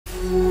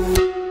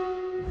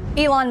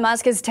Elon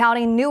Musk is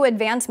touting new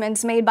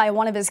advancements made by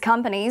one of his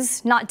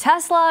companies, not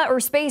Tesla or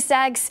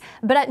SpaceX,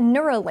 but at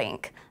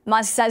Neuralink.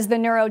 Musk says the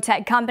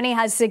neurotech company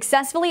has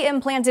successfully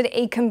implanted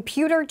a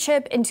computer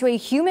chip into a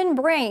human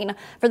brain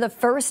for the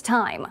first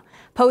time.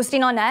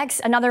 Posting on X,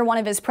 another one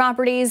of his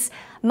properties,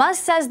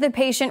 Musk says the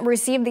patient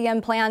received the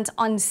implant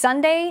on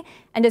Sunday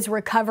and is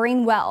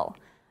recovering well.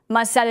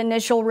 Musk said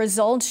initial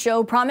results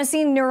show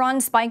promising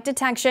neuron spike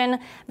detection,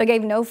 but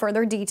gave no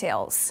further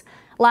details.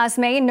 Last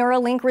May,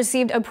 Neuralink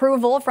received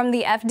approval from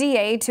the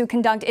FDA to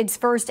conduct its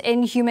first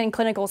in-human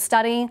clinical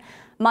study.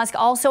 Musk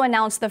also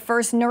announced the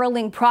first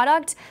Neuralink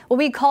product will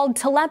be called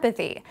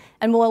telepathy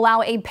and will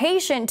allow a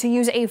patient to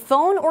use a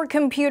phone or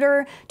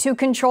computer to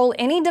control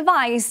any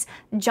device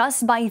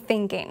just by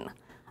thinking.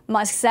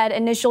 Musk said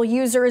initial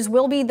users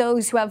will be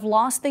those who have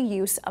lost the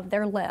use of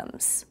their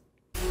limbs.